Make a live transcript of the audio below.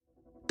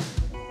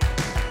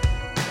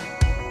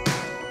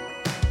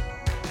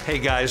Hey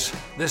guys,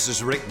 this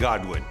is Rick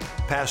Godwin,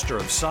 pastor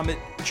of Summit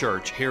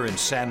Church here in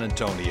San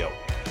Antonio.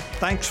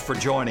 Thanks for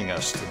joining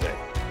us today.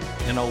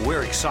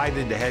 We're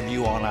excited to have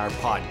you on our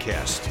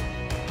podcast.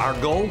 Our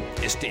goal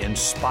is to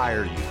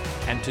inspire you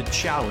and to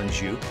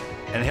challenge you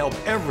and help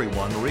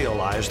everyone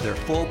realize their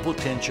full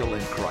potential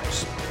in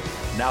Christ.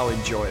 Now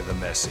enjoy the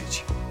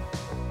message.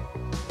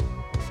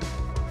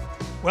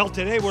 Well,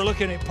 today we're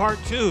looking at part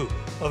 2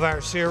 of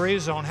our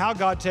series on how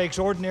God takes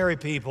ordinary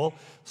people,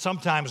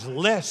 sometimes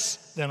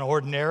less than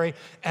ordinary,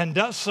 and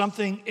does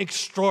something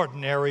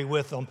extraordinary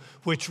with them,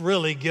 which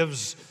really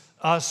gives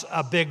us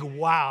a big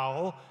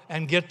wow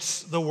and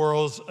gets the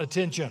world's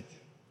attention.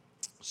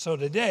 So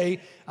today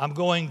I'm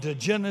going to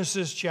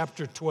Genesis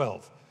chapter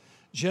 12.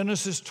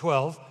 Genesis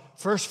 12,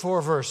 first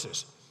 4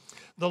 verses.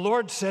 The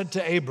Lord said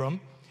to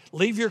Abram,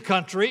 "Leave your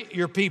country,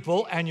 your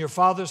people, and your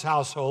father's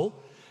household,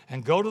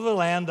 and go to the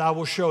land I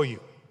will show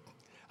you.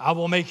 I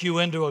will make you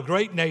into a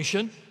great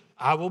nation.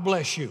 I will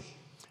bless you.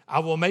 I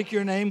will make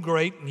your name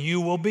great, and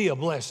you will be a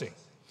blessing.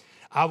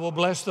 I will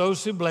bless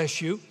those who bless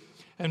you,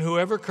 and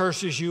whoever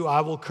curses you,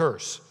 I will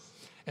curse.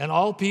 And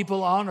all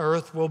people on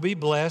earth will be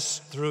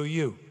blessed through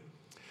you."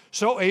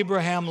 So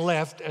Abraham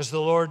left as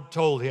the Lord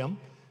told him,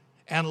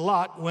 and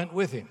Lot went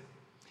with him.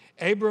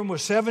 Abram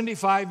was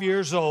 75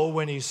 years old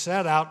when he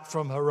set out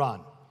from Haran.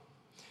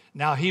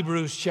 Now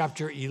Hebrews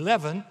chapter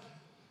 11,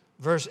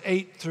 verse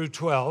 8 through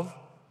 12,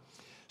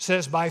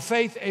 says, "By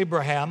faith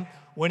Abraham,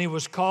 when he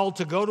was called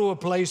to go to a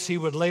place he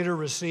would later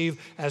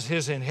receive as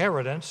his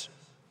inheritance,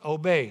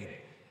 obeyed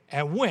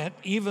and went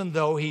even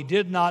though he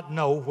did not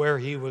know where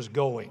he was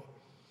going.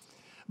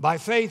 By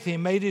faith he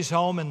made his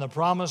home in the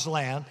promised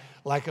land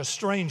like a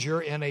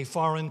stranger in a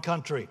foreign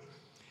country.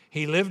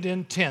 He lived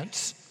in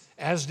tents,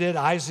 as did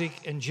Isaac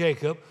and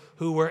Jacob,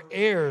 who were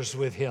heirs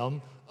with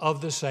him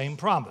of the same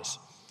promise.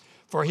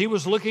 For he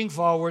was looking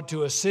forward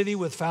to a city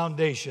with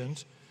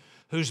foundations,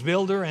 whose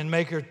builder and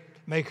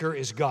maker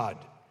is God.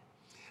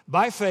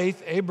 By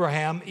faith,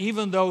 Abraham,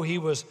 even though he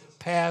was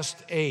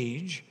past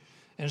age,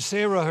 and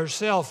Sarah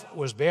herself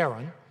was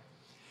barren,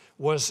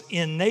 was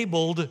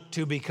enabled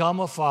to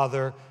become a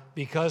father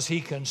because he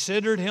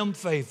considered him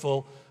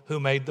faithful who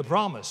made the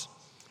promise.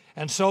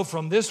 And so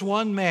from this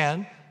one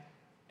man,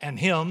 and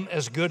him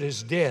as good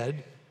as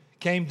dead,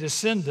 came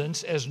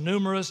descendants as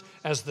numerous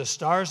as the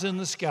stars in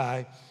the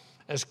sky,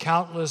 as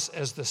countless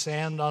as the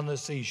sand on the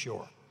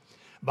seashore.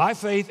 By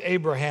faith,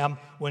 Abraham,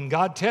 when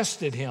God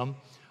tested him,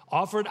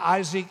 offered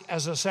Isaac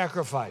as a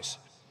sacrifice.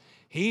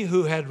 He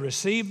who had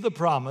received the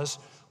promise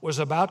was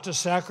about to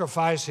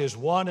sacrifice his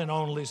one and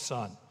only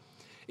son,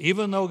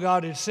 even though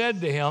God had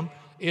said to him,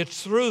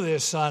 "It's through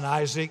this son,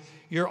 Isaac,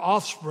 your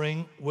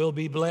offspring will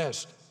be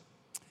blessed."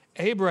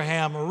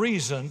 Abraham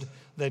reasoned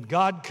that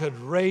God could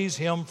raise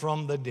him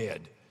from the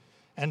dead.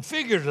 And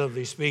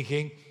figuratively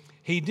speaking,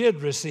 he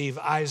did receive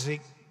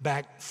Isaac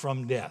back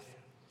from death.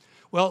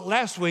 Well,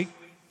 last week,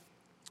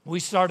 we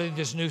started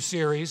this new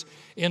series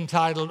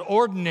entitled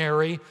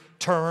Ordinary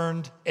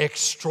Turned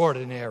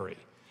Extraordinary.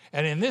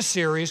 And in this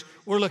series,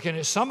 we're looking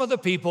at some of the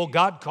people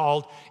God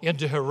called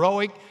into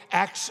heroic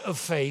acts of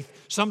faith,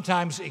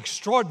 sometimes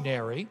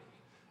extraordinary,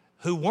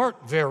 who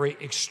weren't very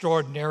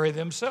extraordinary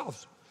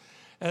themselves.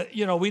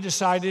 We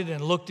decided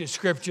and looked at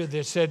scripture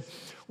that said,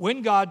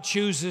 when God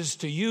chooses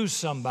to use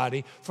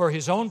somebody for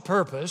his own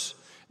purpose,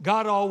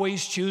 God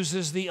always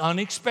chooses the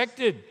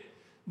unexpected,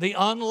 the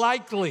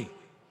unlikely,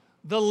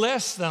 the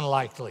less than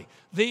likely,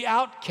 the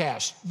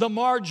outcast, the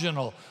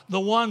marginal, the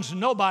ones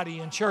nobody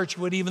in church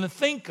would even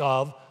think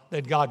of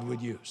that God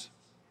would use.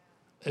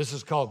 This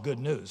is called good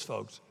news,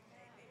 folks.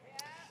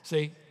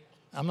 See,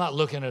 I'm not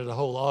looking at a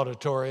whole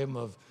auditorium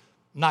of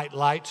night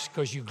lights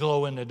because you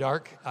glow in the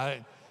dark.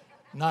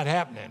 Not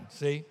happening,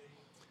 see?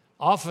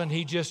 Often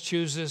he just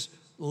chooses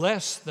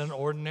less than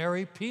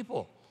ordinary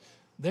people.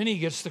 Then he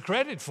gets the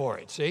credit for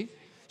it, see?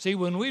 See,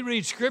 when we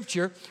read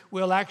Scripture,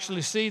 we'll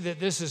actually see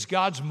that this is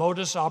God's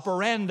modus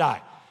operandi.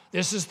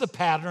 This is the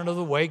pattern of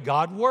the way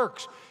God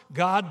works.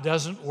 God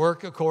doesn't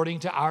work according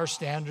to our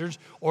standards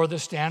or the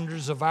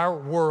standards of our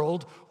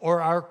world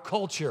or our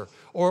culture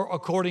or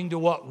according to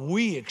what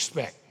we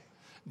expect.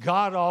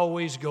 God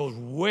always goes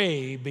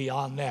way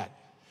beyond that.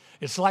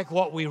 It's like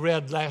what we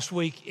read last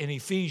week in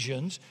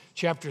Ephesians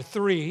chapter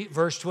 3,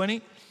 verse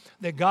 20,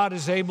 that God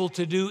is able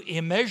to do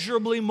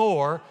immeasurably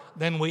more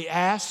than we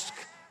ask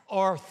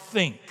or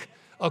think,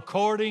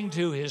 according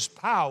to his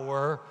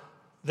power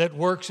that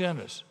works in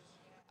us.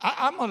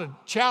 I'm going to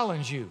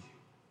challenge you.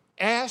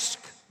 Ask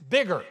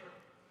bigger.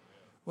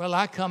 Well,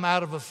 I come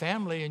out of a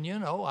family, and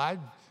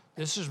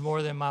this is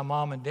more than my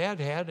mom and dad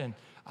had, and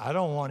I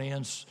don't want to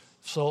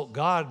insult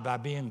God by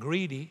being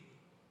greedy.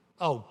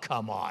 Oh,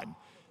 come on.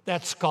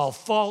 That's called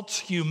false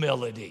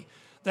humility.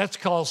 That's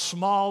called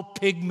small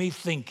pygmy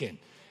thinking.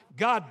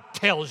 God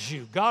tells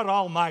you, God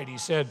Almighty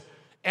said,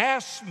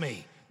 ask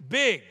me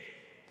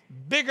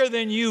bigger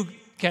than you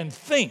can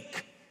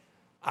think.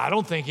 I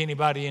don't think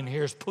anybody in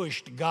here has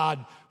pushed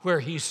God where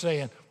he's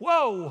saying,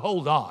 whoa,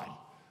 hold on,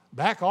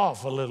 back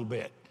off a little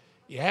bit.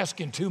 You're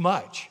asking too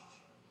much.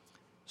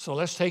 So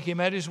let's take him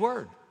at his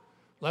word.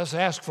 Let's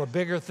ask for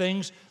bigger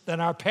things than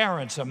our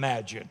parents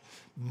imagine,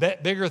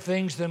 bigger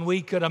things than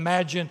we could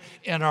imagine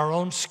in our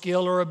own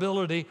skill or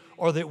ability,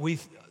 or that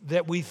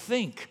we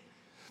think.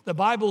 The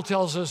Bible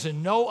tells us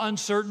in no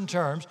uncertain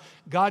terms,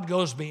 God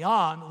goes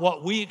beyond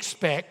what we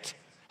expect,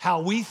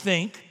 how we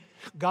think.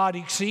 God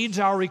exceeds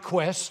our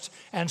requests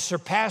and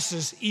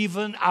surpasses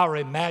even our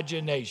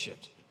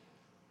imaginations.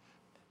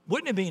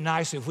 Wouldn't it be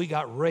nice if we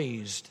got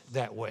raised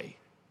that way?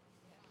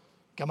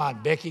 Come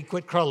on, Becky,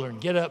 quit crullering.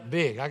 Get up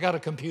big. I got a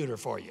computer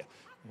for you.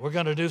 We're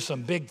going to do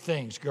some big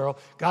things, girl.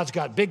 God's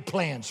got big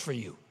plans for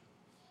you.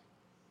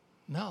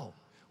 No,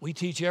 we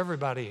teach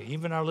everybody,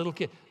 even our little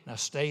kids. Now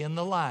stay in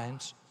the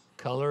lines,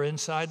 color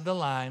inside the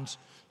lines,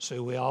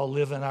 so we all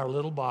live in our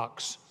little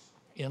box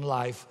in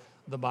life.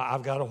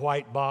 I've got a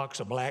white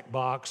box, a black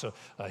box,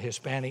 a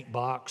Hispanic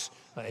box,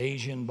 an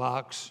Asian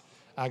box.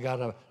 I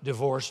got a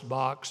divorced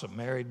box, a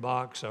married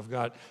box. I've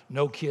got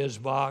no kids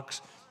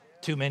box,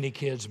 too many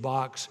kids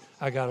box.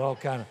 I got all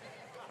kind of,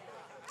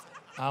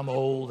 I'm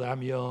old,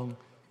 I'm young.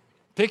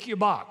 Pick your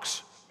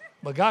box.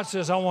 But God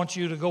says, I want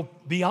you to go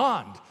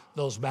beyond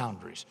those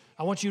boundaries.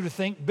 I want you to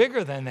think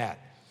bigger than that.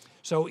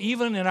 So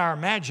even in our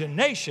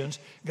imaginations,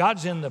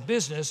 God's in the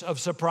business of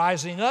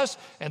surprising us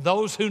and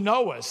those who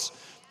know us.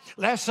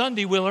 Last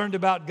Sunday, we learned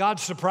about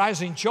God's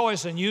surprising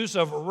choice and use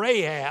of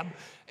Rahab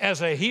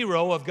as a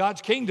hero of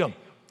God's kingdom.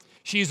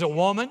 She's a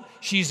woman,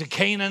 she's a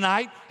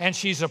Canaanite, and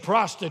she's a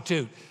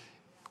prostitute.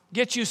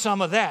 Get you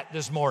some of that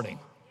this morning.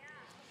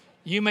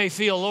 You may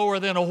feel lower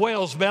than a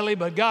whale's belly,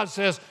 but God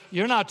says,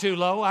 you're not too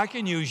low. I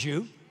can use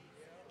you.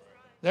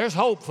 There's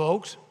hope,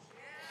 folks.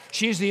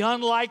 She's the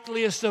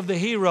unlikeliest of the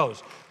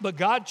heroes, but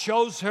God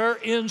chose her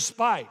in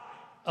spite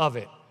of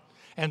it.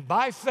 And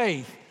by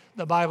faith,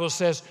 the Bible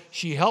says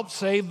she helped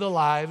save the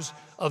lives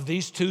of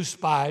these two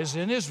spies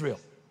in Israel.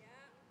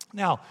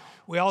 Now,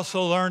 we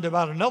also learned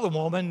about another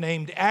woman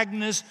named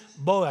Agnes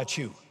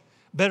Boachu,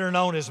 better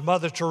known as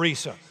Mother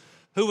Teresa,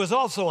 who was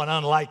also an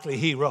unlikely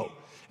hero.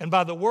 And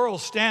by the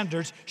world's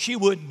standards, she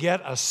wouldn't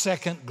get a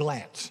second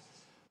glance.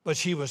 But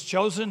she was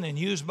chosen and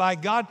used by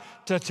God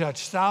to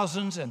touch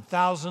thousands and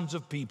thousands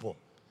of people.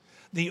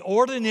 The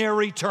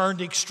ordinary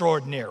turned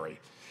extraordinary.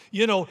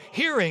 You know,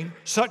 hearing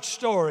such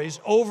stories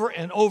over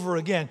and over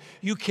again,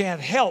 you can't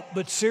help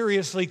but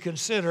seriously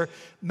consider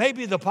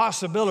maybe the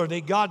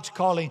possibility God's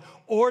calling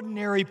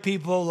ordinary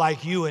people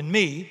like you and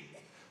me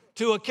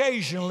to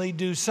occasionally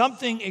do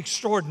something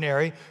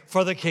extraordinary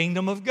for the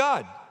kingdom of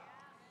God.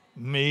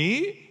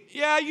 Me?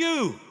 Yeah,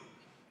 you.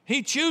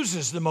 He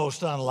chooses the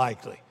most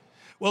unlikely.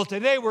 Well,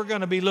 today we're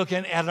going to be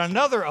looking at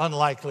another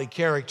unlikely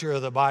character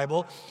of the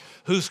Bible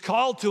who's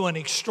called to an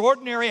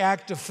extraordinary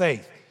act of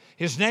faith.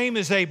 His name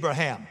is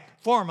Abraham,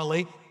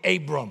 formerly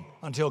Abram,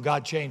 until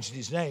God changed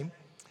his name.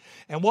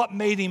 And what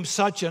made him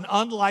such an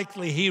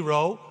unlikely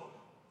hero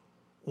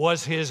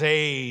was his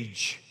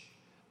age.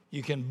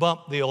 You can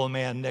bump the old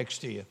man next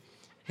to you.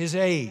 His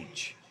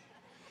age.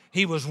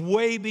 He was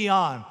way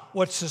beyond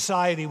what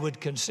society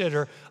would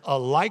consider a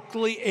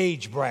likely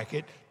age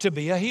bracket to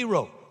be a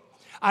hero.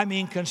 I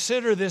mean,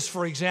 consider this,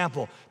 for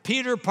example.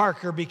 Peter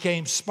Parker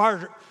became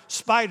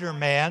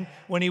Spider-Man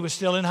when he was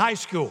still in high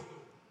school.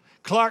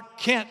 Clark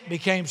Kent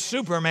became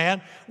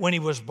Superman when he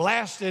was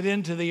blasted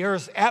into the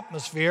Earth's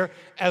atmosphere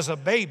as a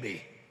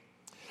baby.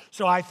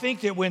 So I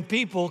think that when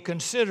people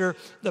consider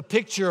the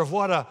picture of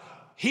what a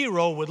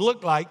hero would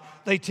look like,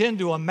 they tend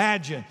to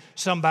imagine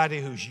somebody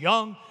who's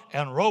young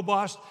and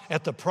robust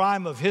at the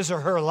prime of his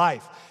or her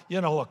life. You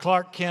know, a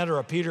Clark Kent or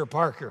a Peter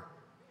Parker.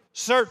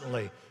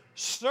 Certainly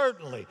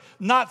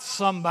not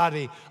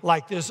somebody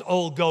like this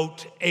old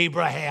goat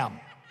Abraham.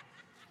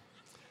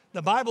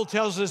 The Bible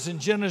tells us in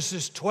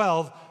Genesis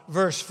 12,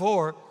 verse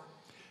 4,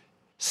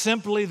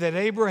 simply that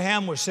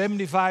Abraham was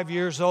 75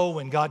 years old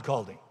when God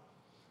called him.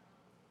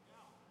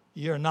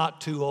 You're not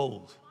too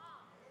old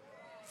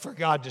for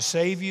God to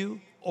save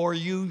you or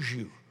use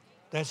you.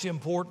 That's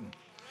important.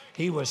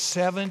 He was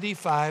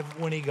 75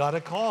 when he got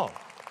a call.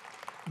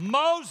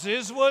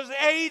 Moses was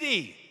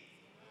 80.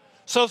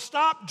 So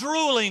stop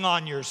drooling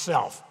on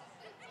yourself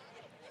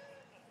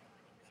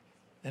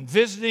and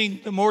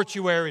visiting the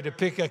mortuary to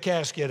pick a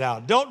casket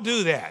out. Don't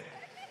do that.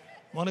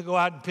 I want to go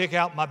out and pick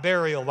out my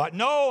burial.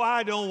 No,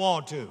 I don't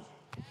want to.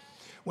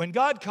 When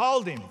God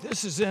called him,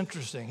 this is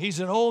interesting. He's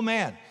an old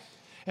man.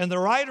 And the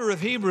writer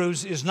of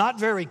Hebrews is not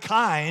very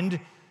kind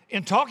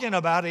in talking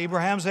about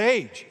Abraham's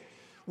age.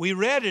 We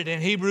read it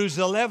in Hebrews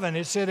 11.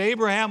 It said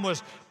Abraham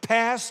was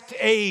past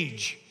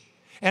age.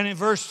 And in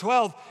verse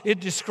 12, it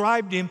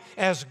described him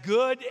as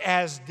good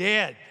as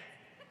dead.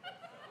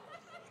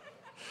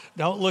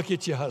 Don't look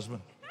at your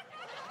husband.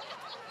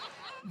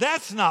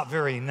 That's not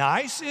very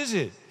nice, is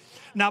it?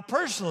 Now,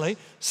 personally,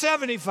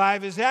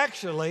 75 is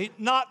actually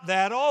not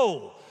that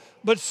old.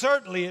 But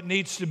certainly it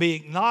needs to be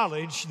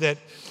acknowledged that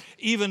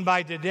even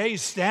by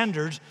today's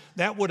standards,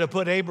 that would have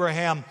put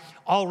Abraham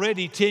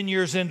already 10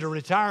 years into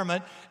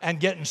retirement and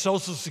getting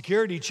Social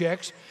Security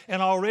checks,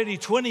 and already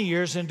 20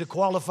 years into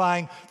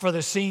qualifying for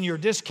the senior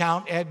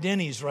discount at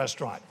Denny's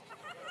restaurant.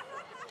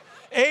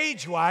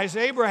 Age-wise,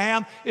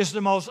 Abraham is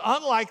the most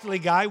unlikely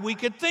guy we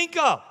could think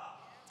of.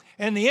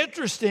 And the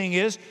interesting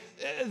is,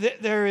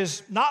 there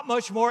is not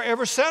much more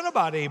ever said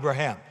about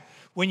Abraham.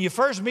 When you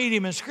first meet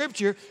him in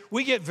Scripture,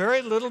 we get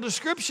very little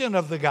description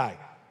of the guy.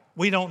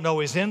 We don't know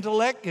his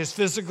intellect, his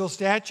physical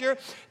stature,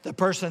 the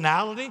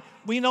personality.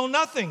 We know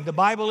nothing. The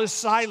Bible is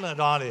silent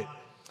on it.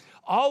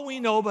 All we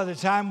know by the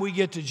time we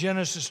get to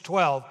Genesis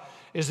 12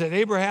 is that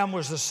Abraham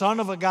was the son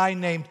of a guy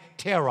named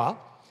Terah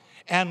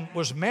and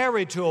was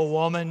married to a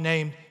woman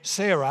named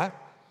Sarah.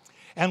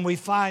 And we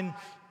find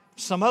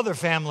some other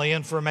family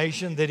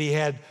information that he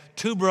had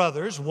 2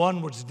 brothers,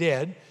 one was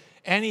dead,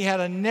 and he had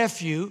a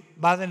nephew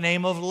by the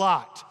name of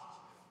Lot,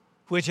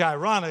 which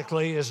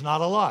ironically is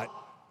not a lot.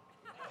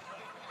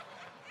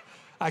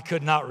 I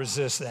could not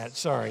resist that,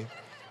 sorry.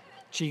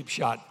 Cheap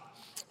shot.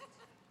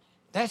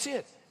 That's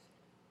it.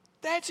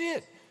 That's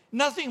it.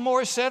 Nothing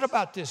more is said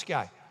about this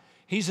guy.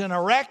 He's an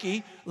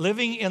Iraqi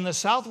living in the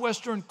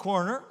southwestern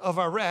corner of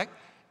Iraq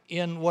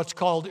in what's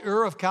called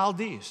Ur of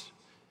Chaldees.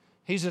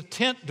 He's a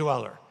tent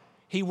dweller.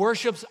 He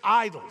worships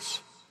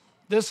idols.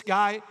 This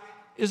guy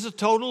is a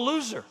total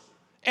loser,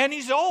 and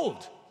he's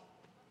old.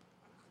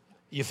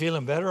 You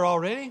feeling better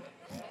already?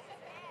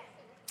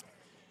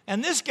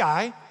 And this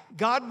guy,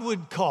 God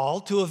would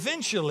call to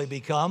eventually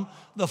become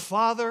the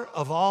father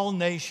of all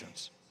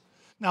nations.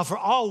 Now, for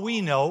all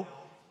we know,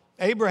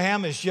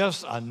 Abraham is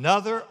just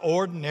another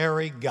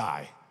ordinary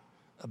guy,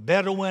 a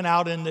Bedouin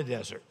out in the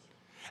desert.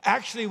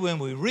 Actually, when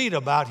we read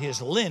about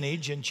his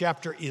lineage in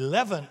chapter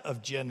 11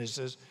 of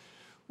Genesis,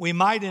 we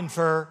might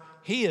infer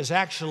he is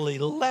actually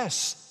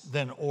less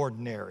than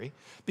ordinary,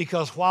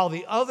 because while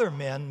the other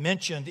men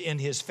mentioned in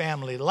his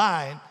family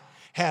line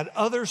had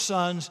other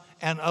sons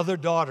and other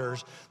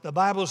daughters, the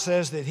Bible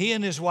says that he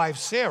and his wife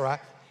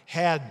Sarah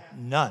had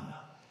none.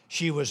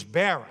 She was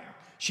barren.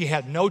 She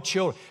had no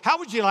children. How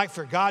would you like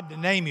for God to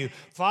name you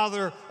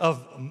father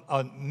of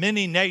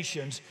many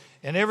nations,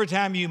 and every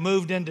time you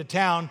moved into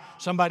town,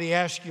 somebody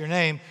asked your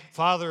name,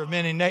 father of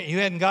many nations, you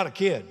hadn't got a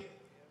kid?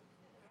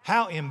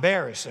 How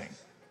embarrassing.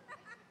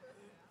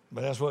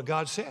 But that's what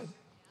God said.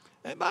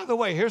 And by the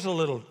way, here's a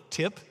little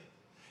tip.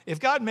 If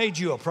God made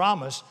you a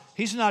promise,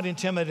 he's not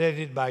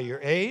intimidated by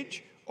your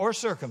age or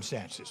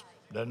circumstances.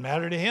 Doesn't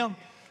matter to him.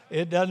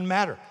 It doesn't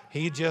matter.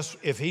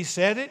 If he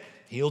said it,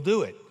 he'll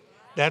do it.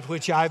 That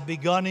which I've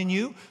begun in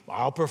you,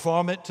 I'll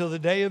perform it till the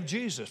day of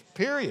Jesus,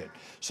 period.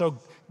 So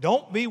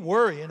don't be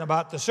worrying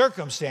about the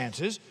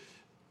circumstances.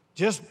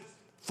 Just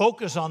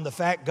focus on the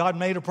fact God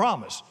made a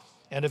promise.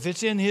 And if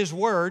it's in his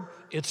word,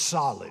 it's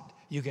solid.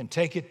 You can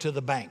take it to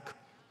the bank.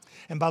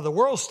 And by the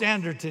world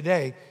standard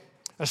today,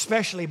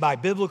 especially by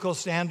biblical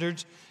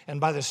standards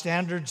and by the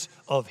standards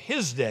of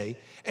his day,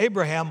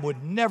 Abraham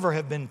would never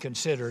have been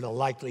considered a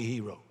likely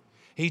hero.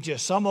 He's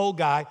just some old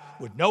guy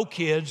with no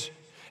kids.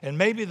 And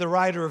maybe the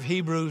writer of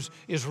Hebrews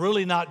is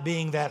really not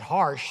being that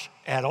harsh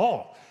at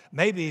all.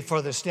 Maybe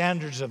for the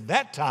standards of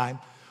that time,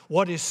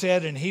 what is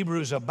said in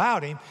Hebrews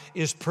about him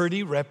is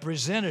pretty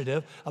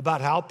representative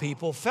about how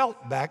people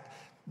felt back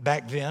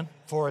then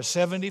for a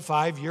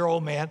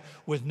 75-year-old man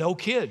with no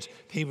kids.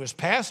 He was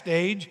past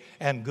age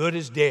and good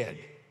as dead.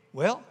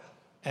 Well,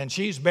 and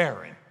she's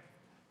barren.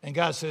 And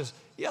God says,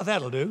 yeah,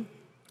 that'll do.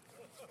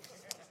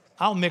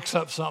 I'll mix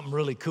up something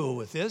really cool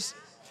with this.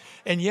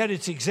 And yet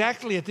it's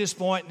exactly at this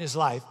point in his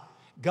life,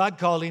 God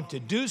called him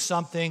to do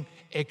something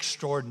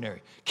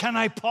extraordinary. Can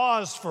I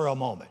pause for a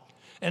moment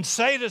and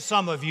say to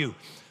some of you,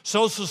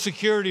 Social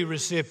Security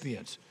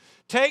recipients,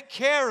 take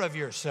care of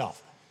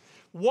yourself.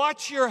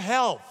 Watch your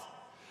health,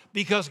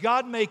 because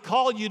God may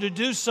call you to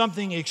do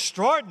something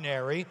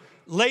extraordinary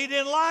late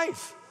in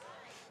life.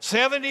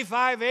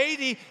 75,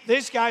 80,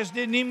 these guys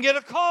didn't even get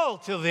a call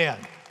till then.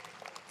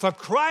 For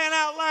crying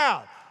out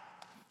loud,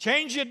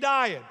 change your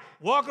diet.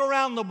 Walk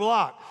around the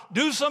block.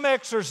 Do some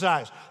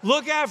exercise.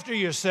 Look after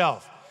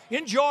yourself.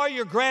 Enjoy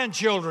your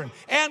grandchildren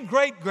and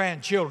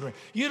great-grandchildren.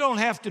 You don't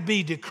have to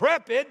be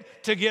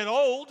decrepit to get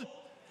old,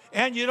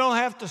 and you don't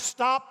have to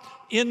stop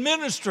in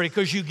ministry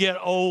because you get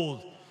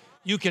old.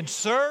 You can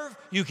serve,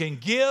 you can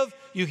give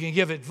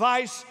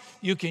advice,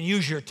 you can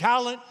use your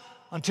talent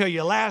until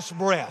your last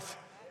breath.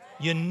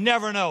 You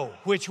never know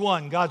which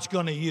one God's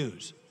going to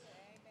use.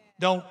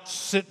 Don't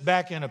sit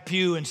back in a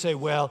pew and say,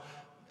 well,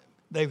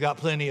 they've got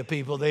plenty of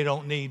people, they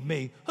don't need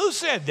me. Who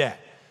said that?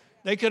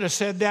 They could have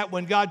said that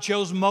when God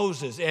chose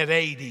Moses at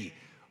 80,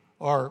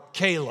 or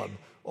Caleb,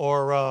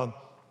 or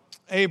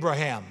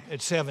Abraham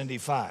at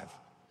 75.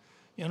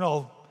 You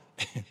know,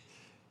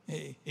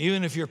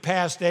 even if you're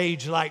past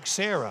age like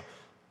Sarah,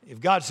 if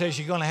God says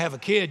you're going to have a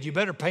kid, you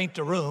better paint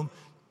the room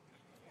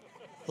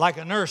like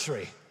a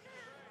nursery.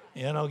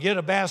 You know, get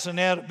a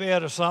bassinet, a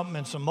bed or something,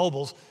 and some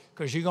mobiles,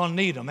 because you're going to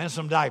need them, and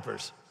some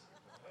diapers.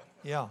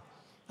 Yeah.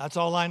 That's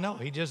all I know.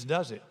 He just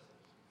does it.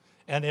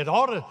 And it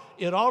ought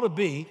to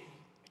be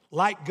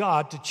like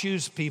God to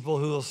choose people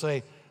who will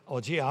say, oh,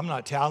 gee, I'm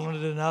not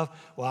talented enough.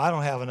 Well, I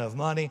don't have enough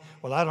money.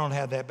 Well, I don't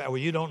have that. Well,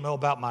 you don't know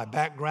about my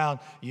background.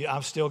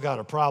 I've still got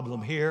a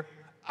problem here.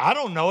 I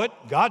don't know it.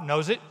 God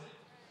knows it.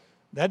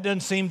 That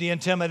doesn't seem to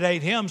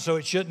intimidate him, so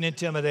it shouldn't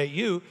intimidate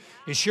you.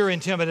 It sure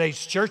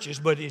intimidates churches,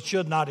 but it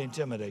should not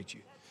intimidate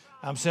you.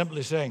 I'm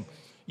simply saying,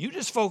 you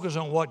just focus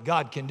on what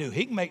God can do.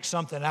 He can make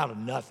something out of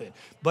nothing,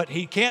 but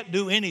he can't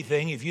do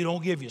anything if you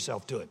don't give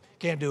yourself to it.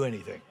 Can't do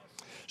anything.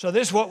 So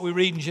this is what we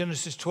read in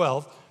Genesis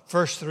 12,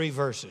 first 3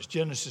 verses.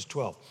 Genesis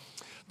 12.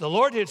 The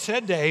Lord had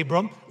said to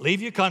Abram,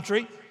 leave your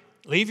country,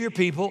 leave your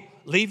people,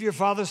 leave your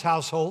father's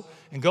household,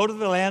 and go to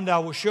the land I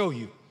will show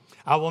you.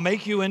 I will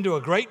make you into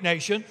a great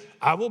nation.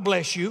 I will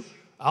bless you.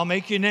 I'll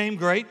make your name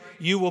great.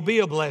 You will be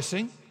a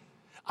blessing.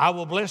 I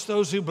will bless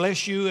those who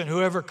bless you, and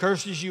whoever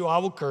curses you, I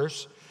will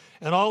curse.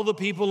 And all the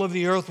people of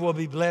the earth will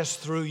be blessed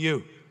through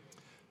you.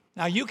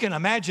 Now, you can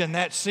imagine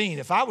that scene.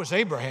 If I was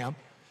Abraham,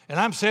 and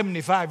I'm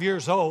 75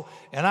 years old,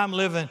 and I'm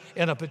living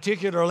in a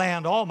particular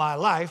land all my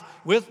life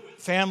with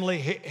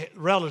family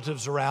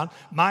relatives around,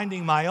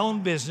 minding my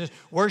own business,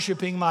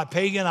 worshiping my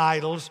pagan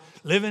idols,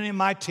 living in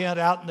my tent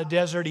out in the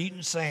desert,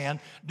 eating sand,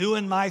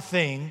 doing my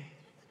thing,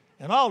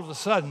 and all of a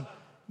sudden,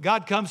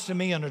 God comes to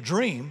me in a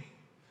dream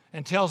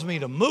and tells me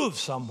to move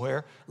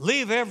somewhere,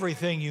 leave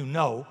everything you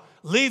know,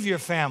 leave your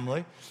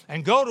family,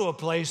 and go to a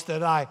place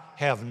that I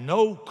have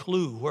no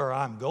clue where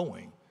I'm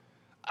going.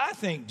 I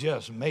think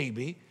just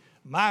maybe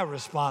my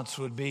response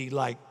would be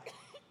like,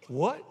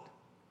 what?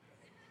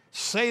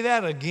 Say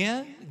that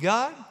again,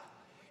 God?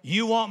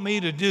 You want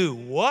me to do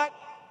what?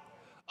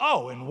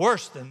 Oh, and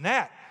worse than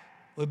that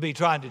would be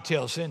trying to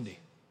tell Cindy.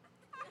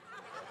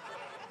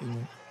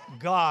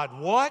 God,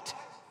 what?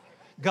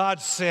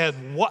 God said,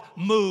 what?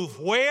 Move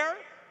where?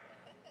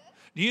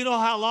 Do you know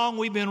how long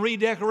we've been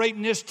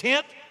redecorating this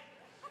tent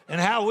and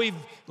how we've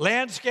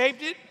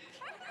landscaped it?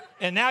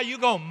 And now you're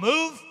going to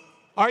move?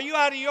 Are you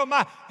out of your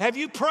mind? Have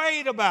you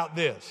prayed about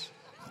this?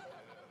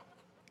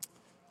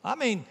 I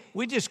mean,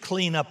 we just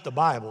clean up the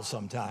Bible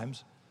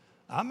sometimes.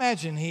 I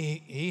imagine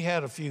he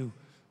had a few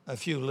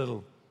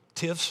little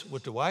tiffs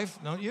with the wife,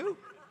 don't you?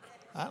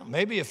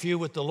 Maybe a few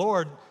with the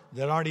Lord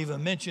that aren't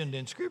even mentioned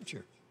in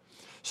Scripture.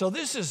 So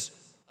this is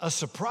a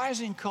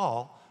surprising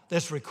call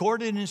that's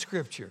recorded in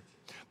Scripture.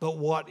 But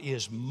what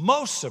is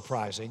most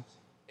surprising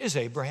is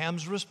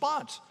Abraham's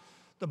response.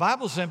 The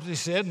Bible simply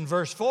said in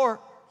verse 4,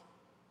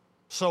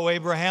 so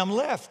Abraham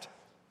left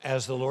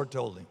as the Lord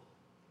told him.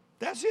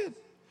 That's it.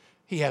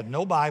 He had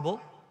no Bible.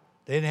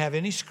 They didn't have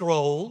any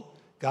scroll.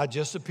 God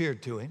just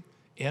appeared to him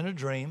in a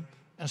dream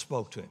and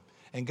spoke to him.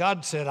 And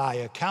God said, I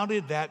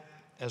accounted that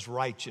as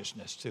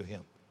righteousness to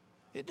him.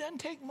 It doesn't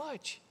take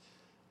much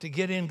to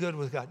get in good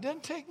with God. It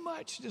doesn't take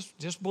much.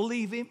 Just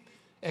believe him.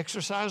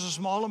 Exercise a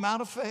small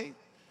amount of faith.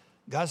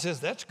 God says,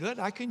 that's good.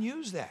 I can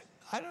use that.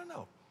 I don't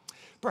know.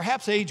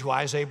 Perhaps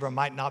age-wise, Abram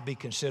might not be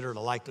considered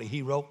a likely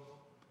hero,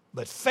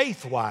 but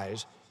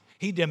faith-wise,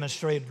 he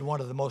demonstrated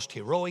one of the most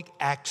heroic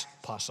acts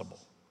possible,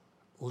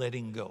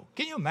 letting go.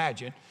 Can you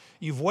imagine?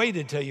 You've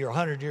waited till you're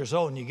 100 years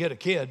old and you get a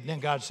kid, and then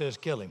God says,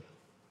 kill him.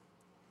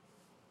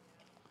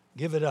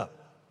 Give it up.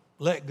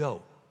 Let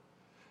go.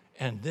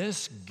 And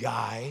this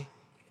guy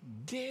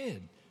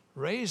did.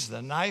 Raised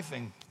the knife,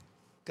 and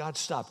God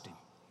stopped him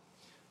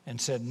and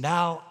said,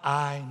 now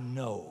I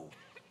know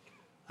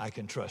I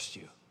can trust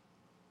you.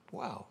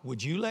 Wow.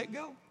 Would you let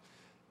go?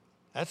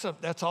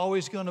 That's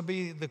always going to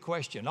be the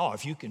question. Oh,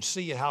 if you can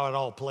see how it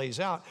all plays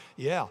out,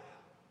 yeah.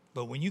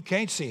 But when you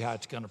can't see how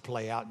it's going to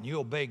play out and you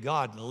obey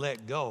God and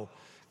let go,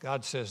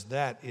 God says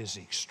that is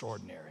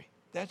extraordinary.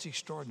 That's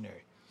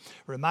extraordinary.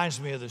 Reminds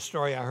me of the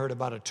story I heard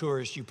about a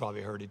tourist. You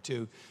probably heard it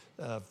too,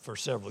 for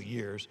several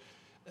years.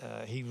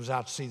 He was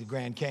out to see the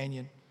Grand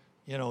Canyon.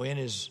 You know, in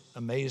his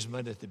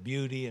amazement at the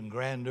beauty and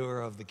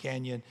grandeur of the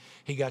canyon,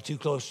 he got too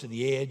close to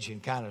the edge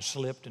and kind of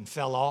slipped and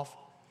fell off.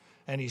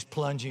 And he's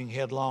plunging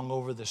headlong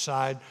over the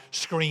side,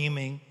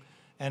 screaming,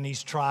 and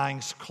he's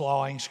trying,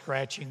 clawing,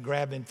 scratching,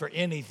 grabbing for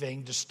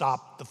anything to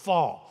stop the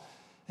fall.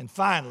 And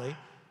finally,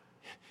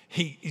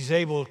 he's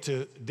able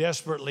to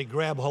desperately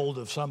grab hold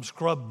of some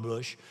scrub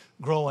bush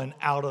growing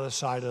out of the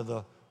side of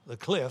the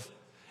cliff.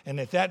 And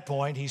at that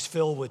point, he's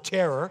filled with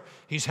terror.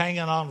 He's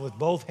hanging on with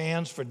both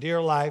hands for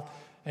dear life,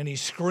 and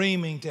he's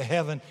screaming to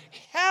heaven,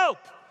 help!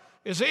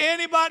 Is there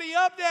anybody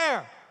up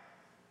there?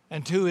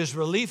 And to his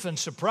relief and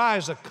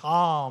surprise, a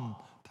calm,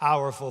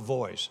 powerful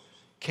voice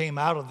came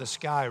out of the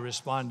sky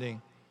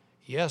responding,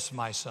 yes,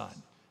 my son,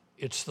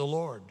 it's the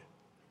Lord.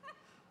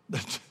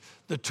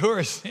 The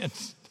tourist said,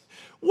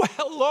 well,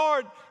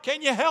 Lord,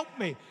 can you help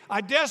me?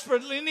 I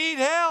desperately need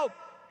help.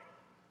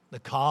 The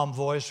calm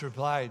voice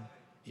replied,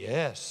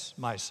 yes,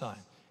 my son,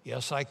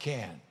 yes, I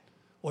can.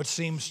 What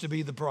seems to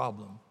be the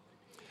problem?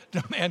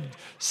 The man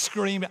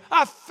screamed,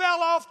 I fell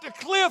off the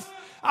cliff.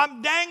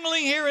 I'm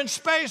dangling here in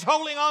space,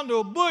 holding onto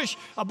a bush,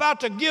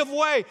 about to give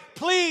way.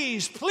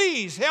 Please,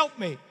 please help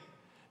me.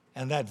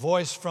 And that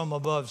voice from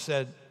above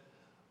said,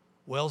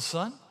 well,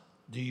 son,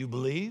 do you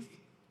believe?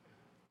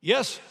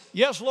 Yes,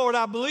 Lord,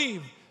 I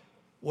believe.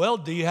 Well,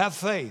 do you have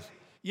faith?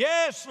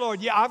 Yes, Lord,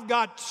 yeah, I've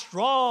got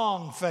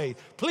strong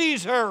faith.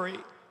 Please hurry.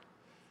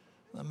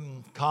 The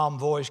calm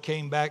voice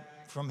came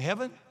back from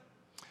heaven.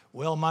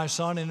 Well, my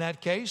son, in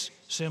that case,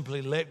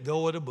 simply let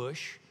go of the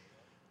bush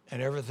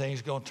and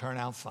everything's going to turn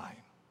out fine.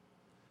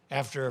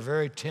 After a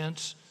very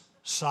tense,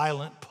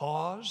 silent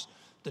pause,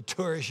 the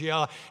tourists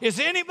yell, "Is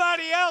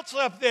anybody else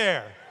up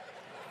there?"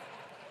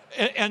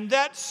 And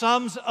that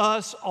sums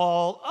us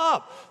all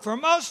up. For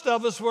most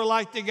of us, we're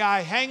like the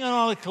guy hanging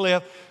on a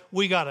cliff.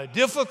 We got a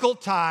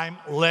difficult time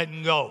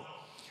letting go.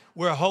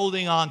 We're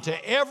holding on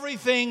to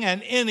everything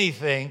and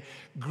anything,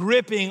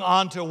 gripping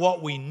onto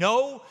what we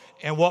know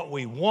and what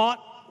we want,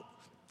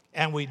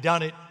 and we've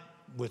done it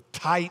with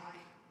tight,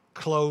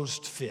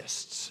 closed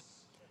fists.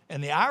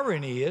 And the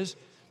irony is,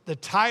 the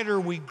tighter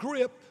we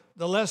grip,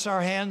 the less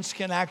our hands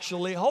can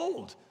actually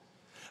hold.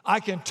 I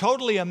can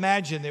totally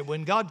imagine that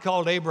when God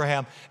called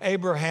Abraham,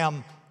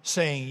 Abraham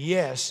saying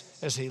yes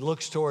as he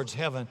looks towards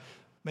heaven,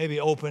 maybe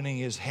opening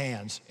his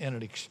hands in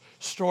an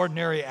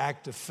extraordinary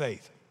act of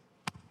faith.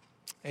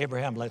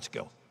 Abraham, let's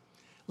go.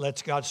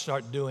 Let's God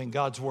start doing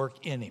God's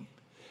work in him.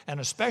 And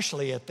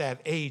especially at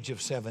that age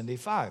of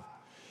 75.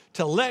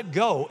 To let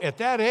go at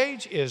that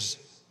age is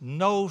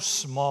no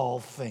small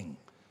thing.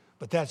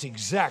 But that's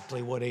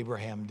exactly what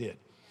Abraham did.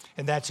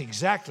 And that's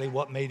exactly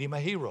what made him a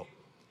hero.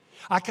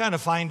 I kind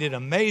of find it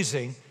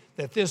amazing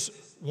that this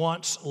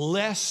once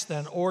less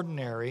than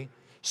ordinary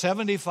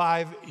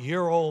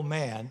 75-year-old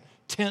man,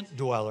 tent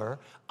dweller,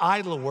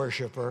 idol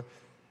worshiper,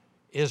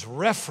 is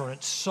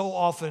referenced so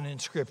often in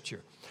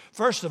Scripture.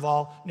 First of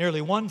all,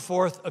 nearly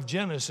 1/4 of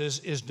Genesis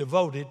is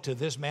devoted to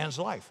this man's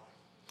life.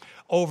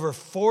 Over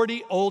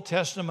 40 Old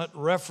Testament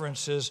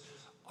references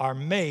are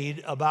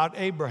made about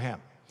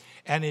Abraham.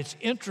 And it's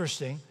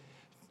interesting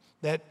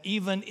that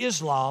even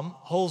Islam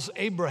holds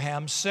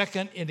Abraham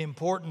second in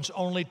importance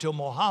only to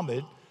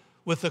Muhammad,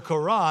 with the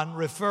Quran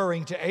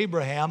referring to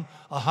Abraham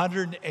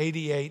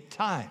 188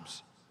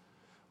 times.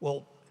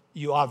 Well,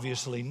 you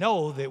obviously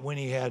know that when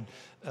he had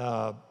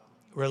a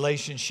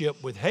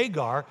relationship with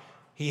Hagar,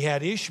 he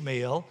had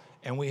Ishmael,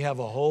 and we have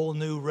a whole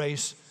new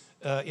race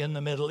in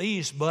the Middle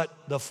East, but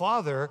the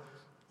father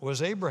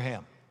was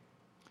Abraham.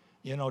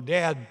 You know,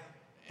 Dad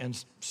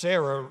and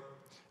Sarah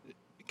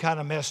kind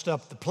of messed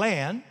up the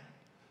plan,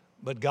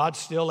 but God's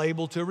still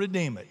able to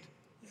redeem it.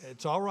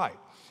 It's all right.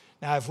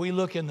 Now, if we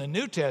look in the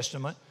New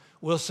Testament,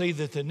 we'll see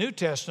that the New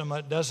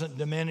Testament doesn't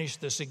diminish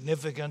the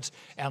significance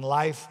and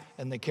life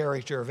and the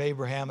character of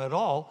Abraham at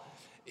all.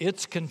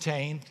 It's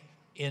contained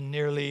in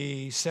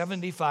nearly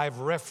 75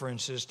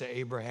 references to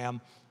Abraham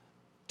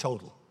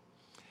total.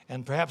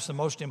 And perhaps the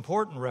most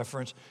important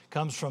reference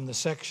comes from the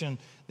section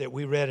that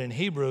we read in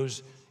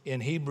Hebrews.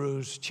 In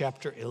Hebrews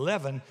chapter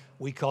 11,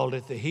 we called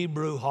it the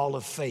Hebrew Hall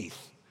of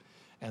Faith.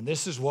 And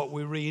this is what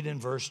we read in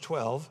verse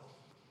 12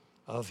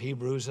 of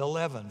Hebrews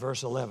 11,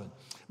 verse 11.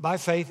 By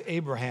faith,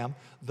 Abraham,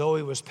 though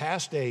he was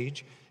past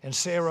age, and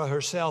Sarah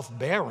herself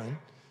barren,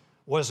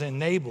 was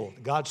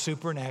enabled. God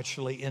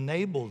supernaturally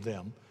enabled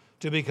them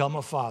to become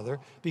a father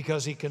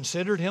because he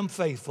considered him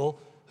faithful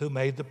who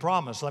made the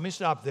promise. Let me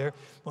stop there.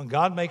 When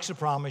God makes a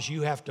promise,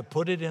 you have to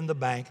put it in the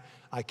bank.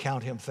 I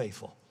count him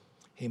faithful.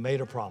 He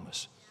made a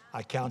promise.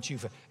 I count you.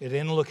 It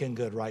isn't looking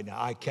good right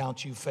now. I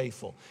count you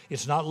faithful.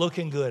 It's not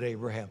looking good,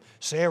 Abraham.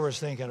 Sarah's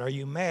thinking, are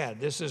you mad?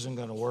 This isn't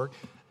going to work.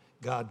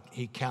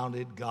 He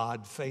counted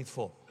God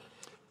faithful.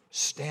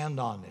 Stand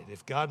on it.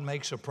 If God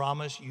makes a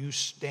promise, you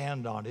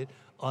stand on it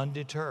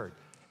undeterred.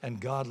 And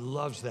God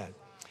loves that.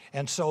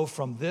 And so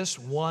from this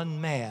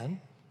one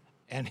man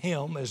and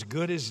him as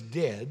good as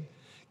dead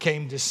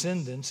came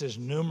descendants as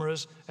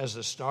numerous as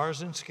the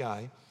stars in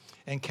sky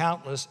and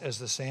countless as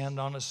the sand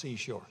on a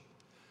seashore.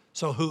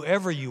 So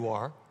whoever you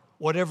are,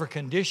 whatever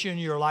condition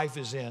your life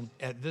is in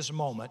at this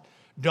moment,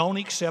 don't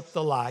accept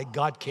the lie,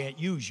 God can't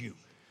use you.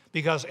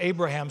 Because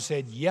Abraham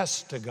said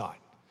yes to God.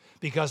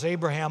 Because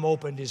Abraham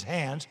opened his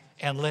hands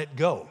and let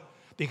go.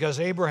 Because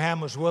Abraham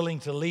was willing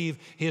to leave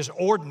his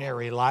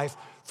ordinary life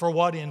for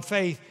what in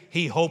faith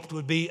he hoped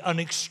would be an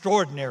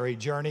extraordinary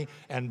journey,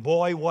 and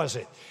boy was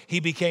it. He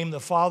became the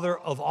father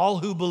of all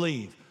who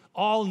believe,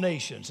 all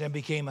nations, and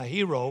became a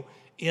hero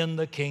in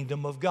the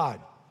kingdom of God.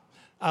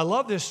 I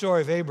love this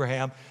story of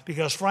Abraham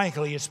because,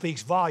 frankly, it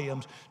speaks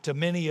volumes to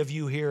many of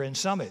you here in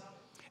Summit.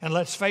 And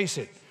let's face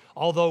it,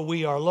 although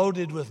we are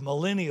loaded with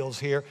millennials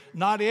here,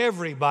 not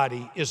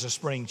everybody is a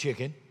spring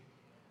chicken.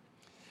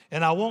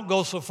 And I won't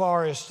go so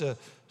far as to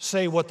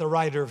say what the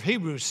writer of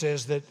Hebrews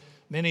says, that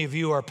many of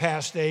you are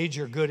past age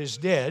or good as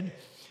dead,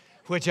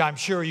 which I'm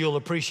sure you'll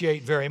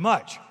appreciate very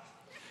much.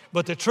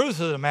 But the truth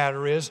of the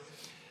matter is,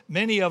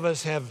 many of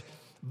us have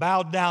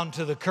bowed down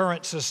to the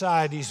current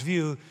society's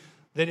view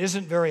that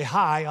isn't very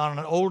high on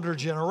an older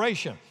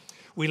generation.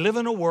 We live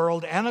in a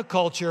world and a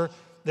culture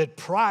that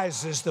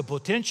prizes the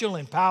potential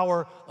and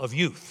power of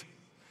youth.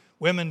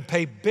 Women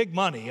pay big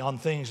money on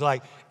things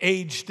like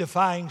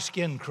age-defying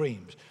skin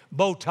creams,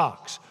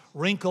 Botox,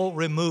 wrinkle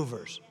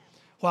removers,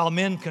 while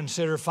men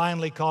consider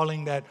finally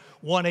calling that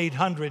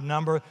 1-800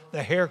 number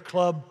the Hair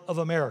Club of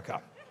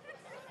America.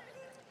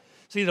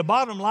 See, the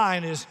bottom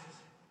line is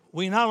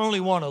we not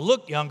only want to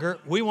look younger,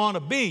 we want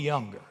to be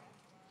younger.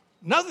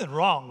 Nothing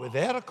wrong with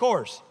that, of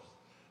course.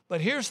 But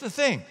here's the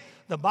thing.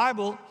 The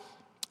Bible,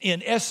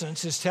 in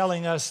essence, is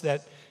telling us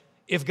that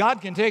If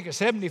God can take a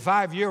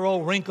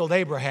 75-year-old wrinkled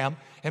Abraham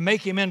and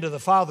make him into the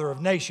father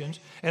of nations,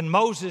 and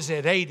Moses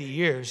at 80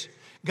 years,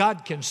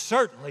 God can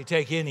certainly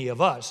take any of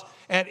us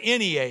at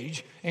any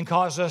age and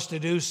cause us to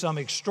do some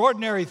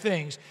extraordinary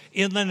things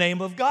in the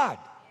name of God.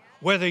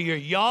 Whether you're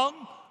young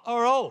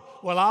or old.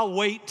 Well, I'll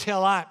wait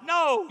till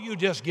No, you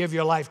just give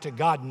your life to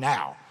God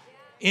now.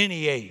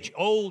 Any age,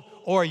 old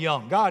or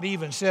young. God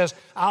even says,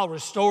 I'll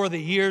restore the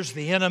years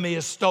the enemy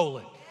has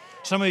stolen.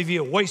 Some of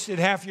you have wasted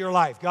half your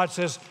life. God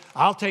says,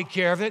 I'll take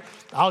care of it.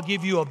 I'll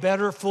give you a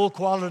better, full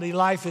quality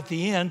life at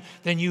the end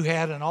than you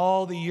had in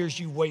all the years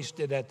you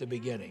wasted at the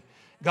beginning.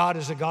 God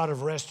is a God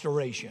of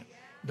restoration.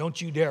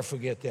 Don't you dare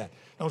forget that.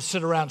 Don't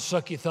sit around,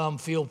 suck your thumb,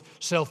 feel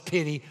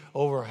self-pity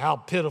over how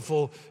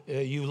pitiful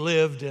you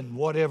lived and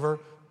whatever.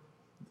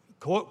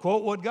 Quote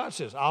what God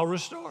says, I'll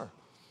restore.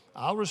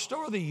 I'll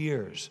restore the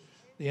years.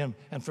 And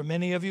for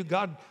many of you,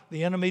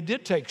 the enemy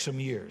did take some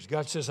years.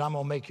 God says, I'm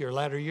going to make your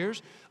latter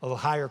years of a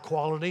higher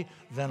quality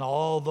than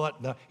all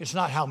that. It's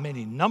not how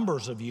many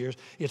numbers of years,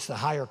 it's the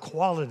higher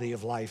quality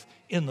of life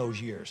in those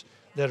years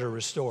that are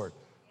restored.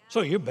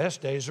 So your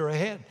best days are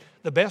ahead.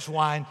 The best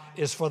wine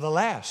is for the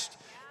last.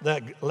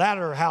 The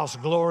latter house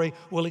glory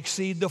will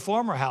exceed the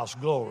former house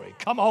glory.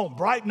 Come on,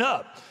 brighten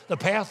up. The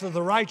path of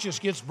the righteous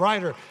gets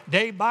brighter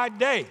day by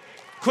day.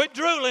 Quit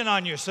drooling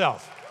on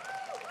yourself.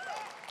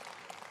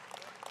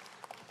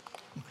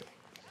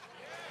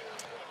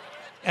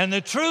 And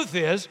the truth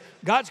is,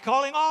 God's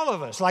calling all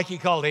of us, like he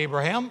called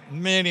Abraham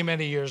many,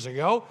 many years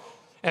ago.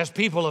 As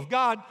people of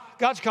God,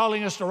 God's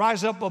calling us to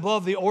rise up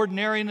above the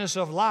ordinariness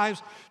of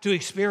lives to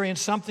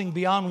experience something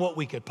beyond what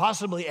we could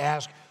possibly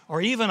ask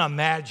or even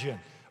imagine,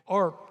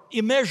 or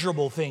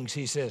immeasurable things,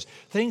 he says,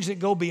 things that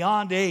go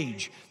beyond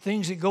age,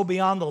 things that go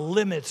beyond the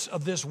limits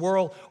of this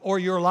world or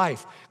your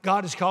life.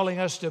 God is calling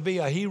us to be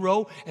a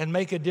hero and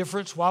make a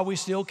difference while we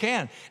still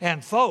can.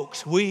 And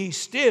folks, we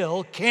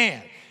still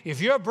can. If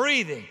you're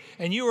breathing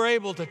and you are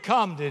able to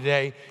come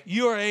today,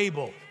 you're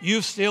able.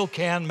 You still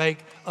can make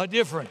a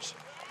difference.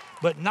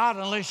 But not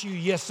unless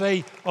you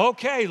say,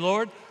 okay,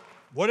 Lord,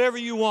 whatever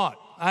you want,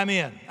 I'm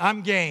in.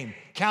 I'm game.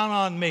 Count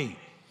on me.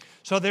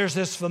 So there's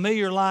this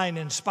familiar line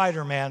in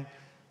Spider-Man.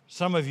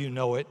 Some of you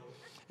know it.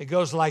 It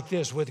goes like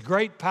this: with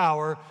great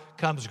power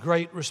comes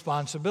great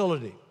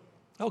responsibility.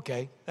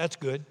 Okay, that's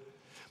good.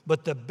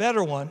 But the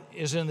better one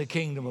is in the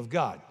kingdom of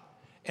God.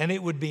 And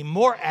it would be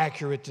more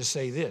accurate to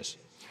say this: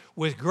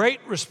 with great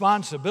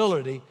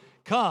responsibility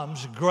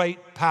comes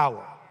great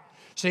power.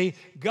 See,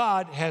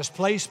 God has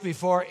placed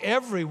before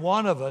every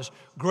one of us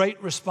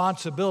great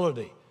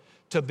responsibility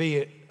to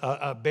be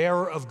a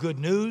bearer of good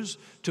news,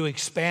 to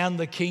expand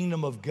the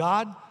kingdom of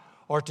God,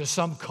 or to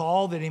some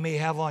call that he may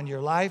have on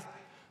your life.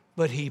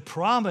 But he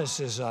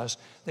promises us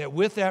that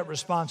with that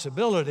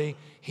responsibility,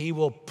 he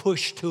will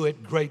push to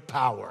it great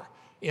power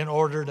in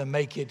order to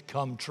make it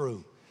come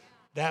true.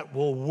 That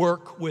will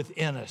work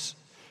within us.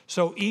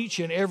 So each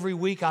and every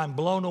week, I'm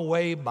blown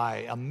away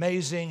by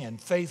amazing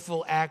and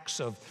faithful acts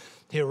of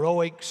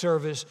heroic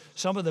service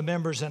some of the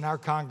members in our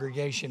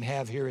congregation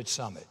have here at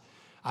Summit.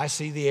 I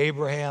see the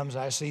Abrahams,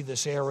 I see the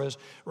Sarahs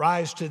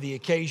rise to the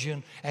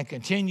occasion and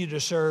continue to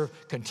serve,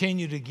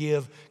 continue to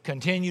give,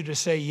 continue to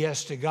say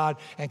yes to God,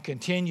 and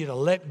continue to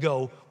let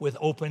go with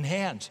open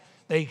hands.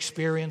 They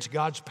experience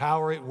God's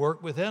power at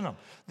work within them.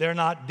 They're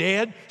not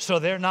dead, so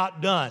they're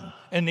not done,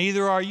 and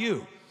neither are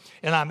you.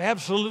 And I'm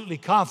absolutely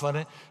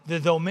confident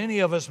that though many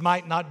of us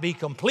might not be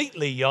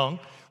completely young,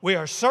 we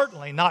are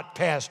certainly not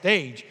past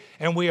age,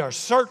 and we are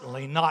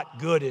certainly not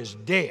good as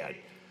dead.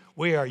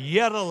 We are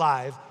yet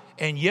alive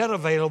and yet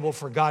available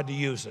for God to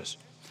use us.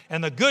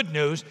 And the good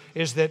news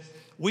is that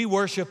we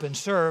worship and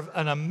serve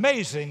an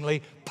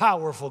amazingly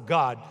powerful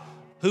God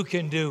who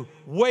can do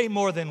way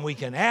more than we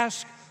can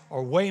ask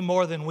or way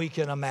more than we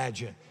can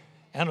imagine.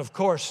 And of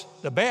course,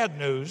 the bad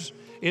news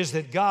is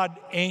that God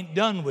ain't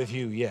done with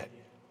you yet.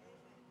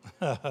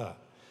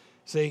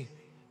 See,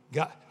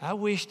 God, I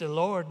wish the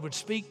Lord would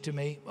speak to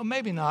me. Well,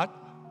 maybe not.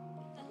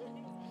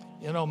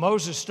 You know,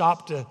 Moses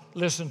stopped to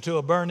listen to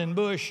a burning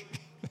bush.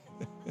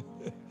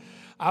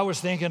 I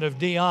was thinking of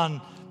Dionne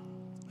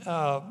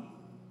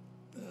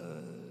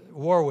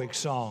Warwick's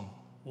song,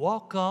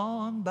 Walk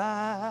On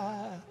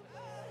By.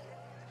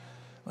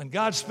 When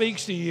God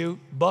speaks to you,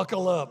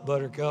 buckle up,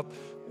 Buttercup.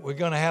 We're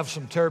going to have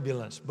some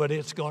turbulence, but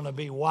it's going to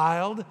be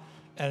wild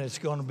and it's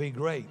going to be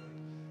great.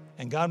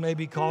 And God may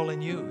be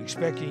calling you,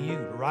 expecting you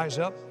to rise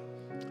up,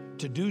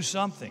 to do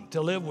something, to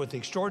live with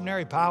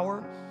extraordinary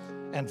power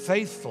and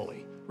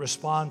faithfully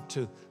respond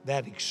to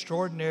that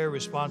extraordinary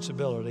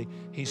responsibility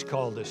he's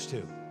called us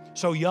to.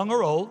 So young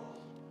or old,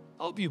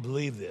 I hope you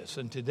believe this.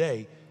 And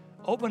today,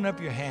 open up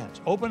your hands,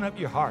 open up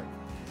your heart,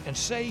 and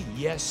say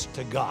yes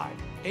to God.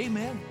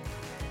 Amen.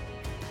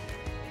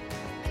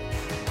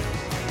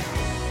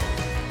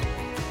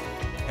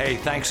 Hey,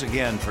 thanks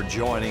again for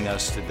joining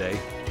us today.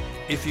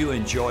 If you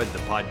enjoyed the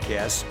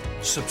podcast,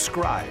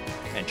 subscribe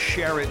and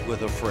share it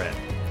with a friend.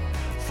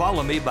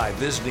 Follow me by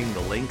visiting the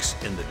links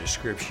in the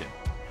description.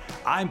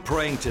 I'm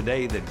praying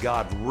today that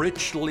God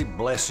richly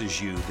blesses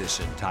you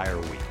this entire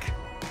week.